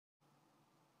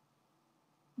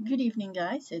Good evening,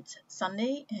 guys. It's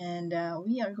Sunday, and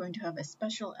we are going to have a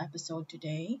special episode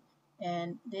today.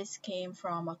 And this came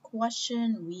from a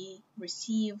question we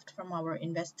received from our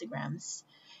Instagrams.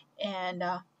 And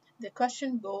the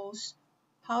question goes,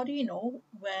 how do you know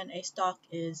when a stock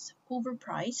is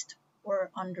overpriced or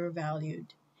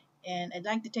undervalued? And I'd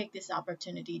like to take this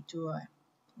opportunity to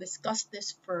discuss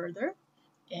this further.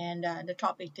 And the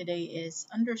topic today is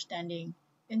understanding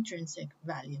intrinsic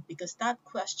value because that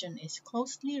question is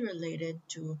closely related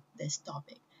to this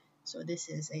topic. So, this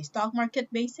is a stock market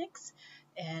basics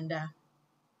and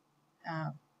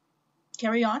uh,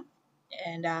 carry on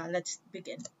and let's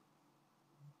begin.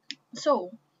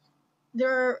 So,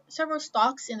 there are several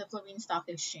stocks in the Philippine Stock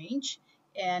Exchange,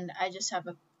 and I just have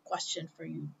a question for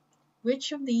you.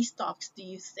 Which of these stocks do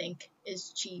you think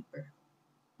is cheaper?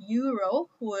 Euro,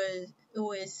 who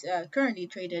is currently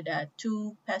traded at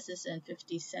 2 pesos and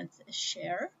 50 cents a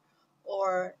share,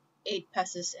 or 8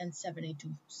 pesos and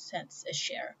 72 cents a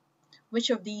share.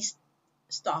 Which of these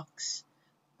stocks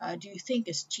do you think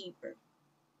is cheaper?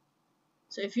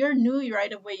 So if you're new,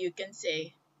 right away you can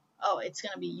say, oh, it's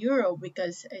gonna be Euro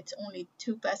because it's only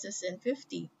 2 pesos and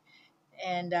 50,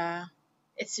 and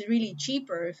it's really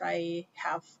cheaper. If I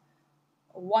have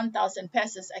 1,000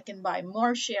 pesos, I can buy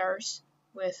more shares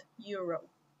with Euro.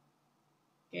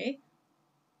 Okay,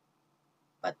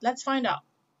 but let's find out.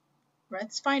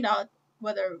 Let's find out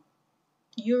whether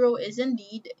Euro is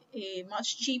indeed a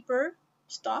much cheaper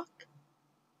stock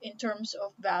in terms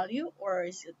of value, or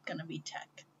is it gonna be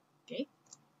tech? Okay.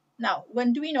 Now,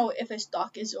 when do we know if a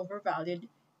stock is overvalued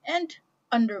and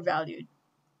undervalued?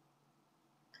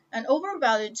 An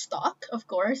overvalued stock, of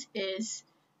course, is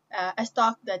a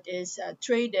stock that is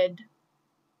traded,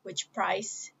 which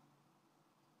price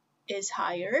is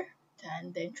higher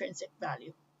than the intrinsic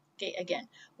value. Okay, again,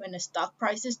 when a stock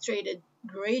price is traded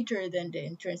greater than the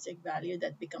intrinsic value,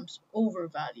 that becomes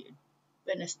overvalued.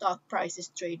 When a stock price is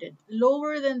traded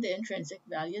lower than the intrinsic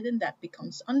value, then that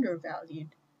becomes undervalued.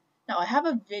 Now, I have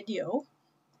a video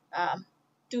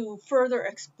to further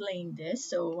explain this.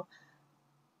 So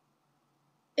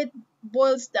it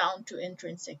boils down to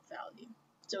intrinsic value.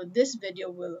 So this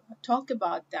video will talk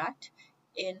about that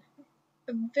in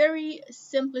a very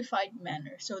simplified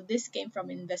manner. So this came from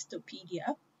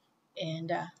Investopedia,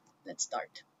 and let's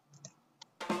start.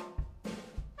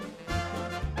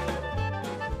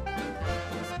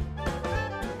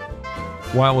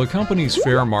 While a company's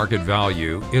fair market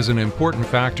value is an important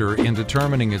factor in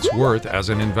determining its worth as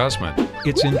an investment,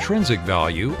 its intrinsic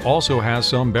value also has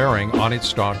some bearing on its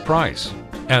stock price.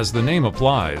 As the name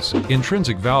applies,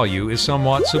 intrinsic value is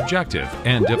somewhat subjective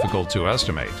and difficult to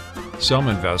estimate. Some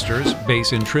investors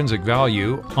base intrinsic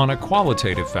value on a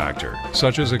qualitative factor,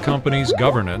 such as a company's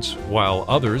governance, while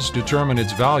others determine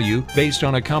its value based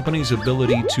on a company's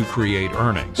ability to create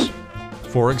earnings.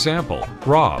 For example,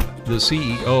 Rob, the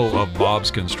CEO of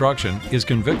Bob's Construction, is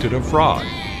convicted of fraud.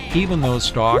 Even though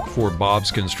stock for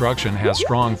Bob's Construction has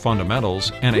strong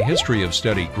fundamentals and a history of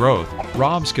steady growth,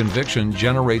 Rob's conviction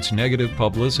generates negative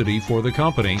publicity for the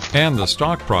company, and the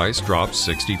stock price drops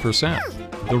 60%.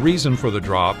 The reason for the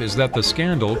drop is that the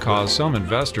scandal caused some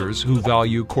investors who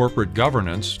value corporate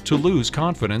governance to lose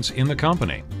confidence in the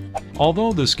company.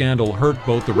 Although the scandal hurt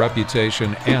both the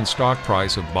reputation and stock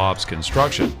price of Bob's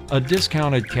Construction, a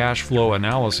discounted cash flow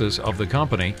analysis of the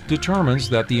company determines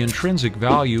that the intrinsic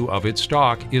value of its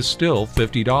stock is still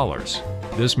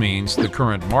 $50. This means the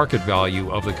current market value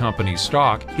of the company's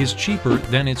stock is cheaper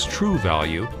than its true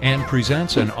value and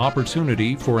presents an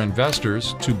opportunity for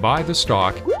investors to buy the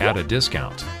stock at a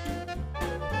discount.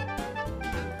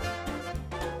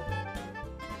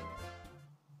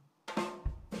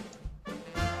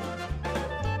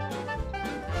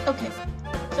 Okay,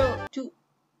 so to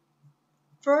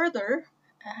further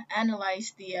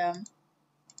analyze the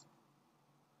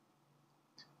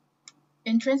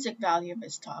intrinsic value of a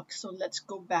stock, so let's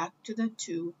go back to the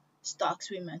two stocks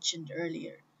we mentioned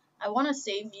earlier. I want to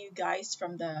save you guys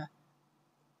from the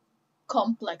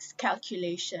complex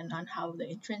calculation on how the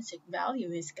intrinsic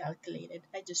value is calculated.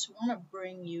 I just want to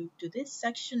bring you to this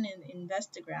section in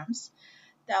Investograms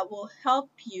that will help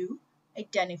you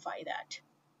identify that.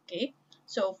 Okay,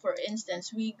 so for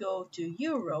instance, we go to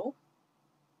Euro,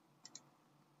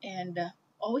 and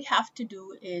all we have to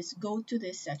do is go to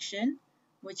this section,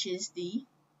 which is the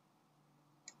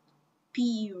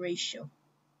PE ratio.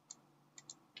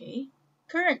 Okay,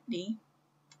 currently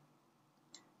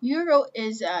Euro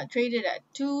is traded at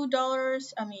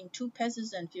 $2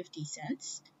 pesos and 50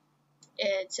 cents.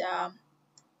 Its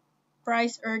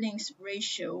price earnings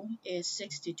ratio is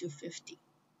 60 to 50.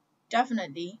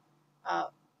 Definitely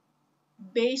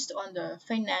based on the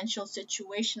financial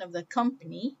situation of the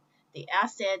company, the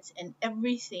assets, and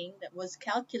everything that was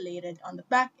calculated on the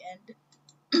back end,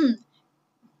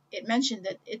 it mentioned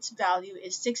that its value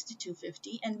is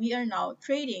 62.50 and we are now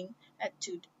trading at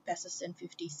 2 pesos and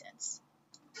 50 cents.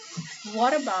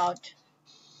 What about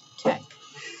tech?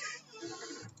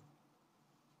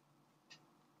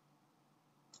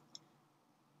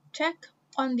 Tech,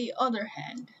 on the other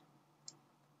hand,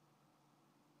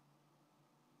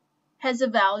 has a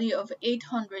value of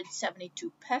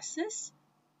 872 pesos,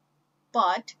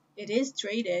 but it is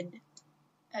traded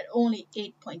at only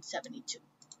 8.72.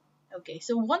 Okay,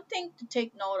 so one thing to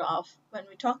take note of when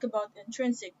we talk about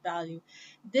intrinsic value,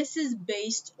 this is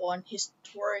based on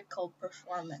historical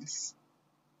performance.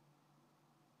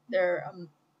 Their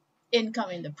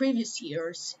income in the previous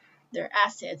years, their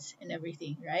assets and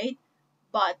everything, right?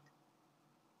 But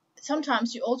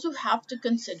sometimes you also have to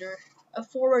consider a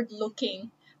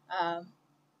forward-looking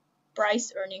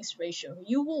price earnings ratio.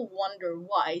 You will wonder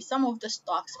why some of the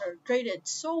stocks are traded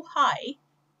so high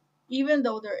even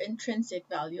though their intrinsic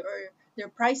value or their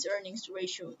price earnings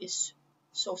ratio is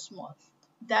so small.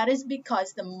 That is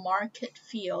because the market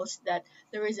feels that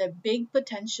there is a big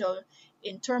potential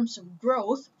in terms of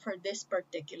growth for this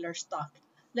particular stock.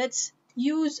 Let's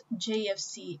use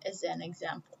JFC as an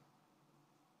example.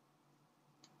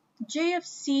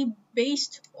 JFC,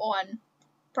 based on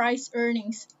price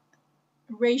earnings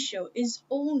ratio, is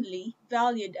only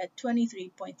valued at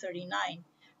 23.39.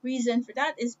 Reason for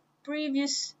that is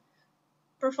previous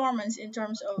performance in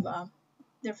terms of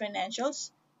their financials.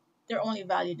 They're only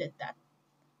valued at that.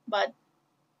 But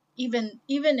even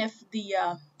if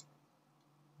the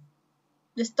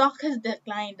stock has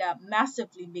declined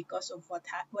massively because of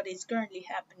what is currently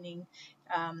happening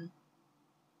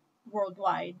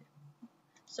worldwide.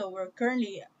 So we're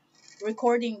currently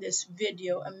recording this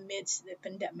video amidst the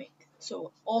pandemic.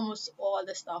 So almost all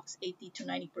the stocks, 80 to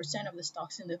 90% of the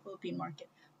stocks in the Philippine market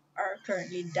are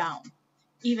currently down.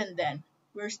 Even then,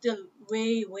 we're still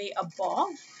way above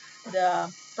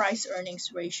the price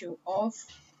earnings ratio of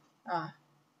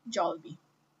Jollibee.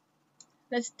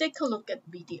 Let's take a look at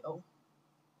BDO.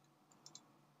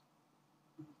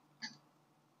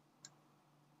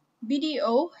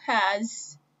 BDO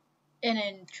has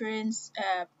an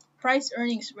price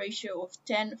earnings ratio of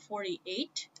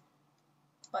 10.48,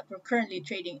 but we're currently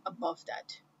trading above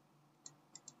that.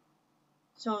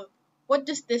 So what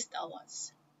does this tell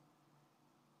us?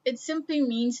 It simply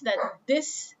means that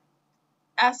this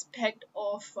aspect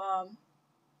of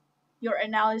your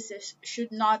analysis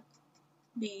should not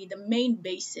be the main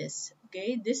basis.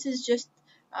 Okay, this is just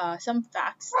some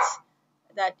facts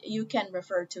that you can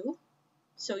refer to,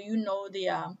 so you know the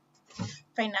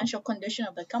financial condition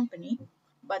of the company,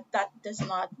 but that does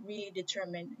not really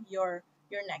determine your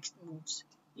next moves.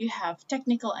 You have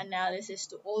technical analysis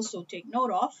to also take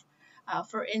note of.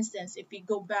 For instance, if we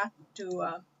go back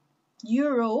to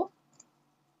euro,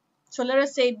 so let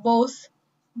us say both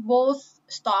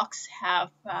stocks have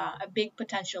a big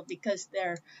potential because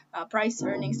their price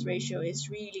earnings ratio is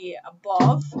really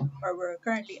above, or we're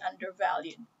currently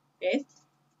undervalued. Okay,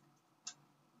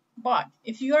 but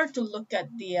if you are to look at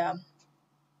the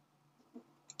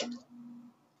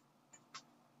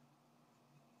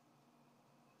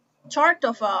chart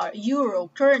of our euro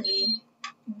currently,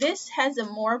 this has a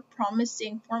more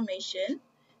promising formation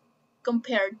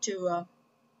compared to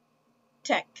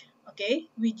tech. Okay,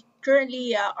 we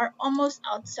currently are almost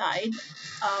outside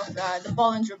of the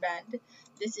Bollinger Band.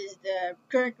 This is the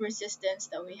current resistance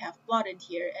that we have plotted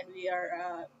here, and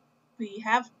we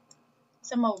have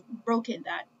somehow broken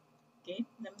that. Okay,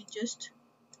 let me just,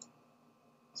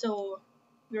 so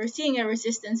we're seeing a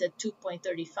resistance at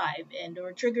 2.35 and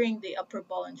we're triggering the upper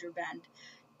Bollinger Band,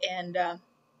 and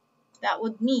that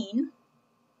would mean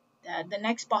that the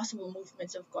next possible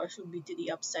movements, of course, would be to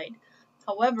the upside.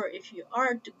 However, if you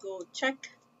are to go check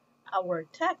our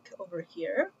tech over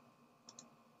here,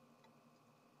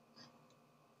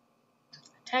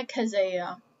 tech has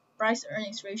a price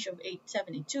earnings ratio of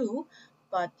 8.72,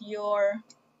 but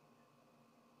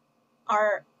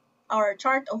our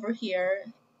chart over here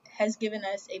has given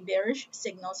us a bearish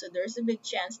signal, so there's a big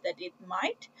chance that it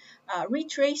might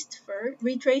retrace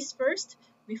first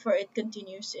before it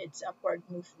continues its upward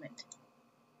movement.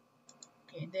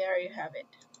 Okay, there you have it.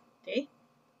 Okay,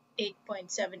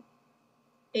 8.72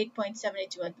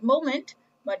 at the moment,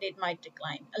 but it might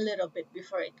decline a little bit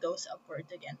before it goes upward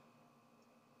again.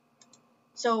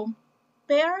 So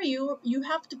you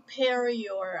have to pair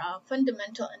your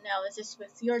fundamental analysis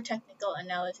with your technical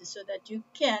analysis so that you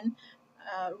can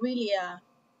really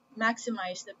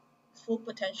maximize the full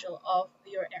potential of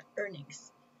your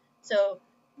earnings. So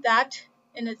that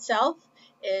in itself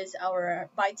is our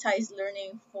bite-sized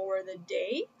learning for the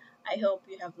day. I hope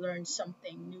you have learned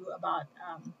something new about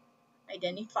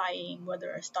identifying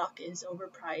whether a stock is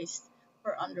overpriced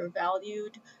or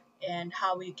undervalued, and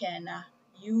how we can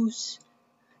use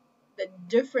the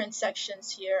different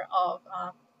sections here of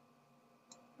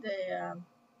the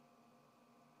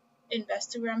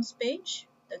Investograms page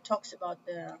that talks about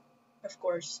of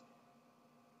course,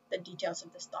 the details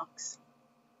of the stocks.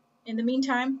 In the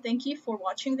meantime, thank you for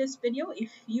watching this video.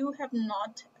 If you have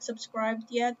not subscribed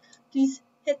yet, please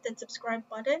hit that subscribe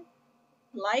button,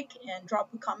 like, and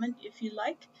drop a comment if you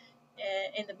like.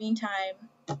 And in the meantime,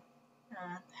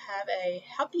 have a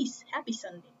happy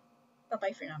Sunday. Bye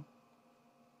bye for now.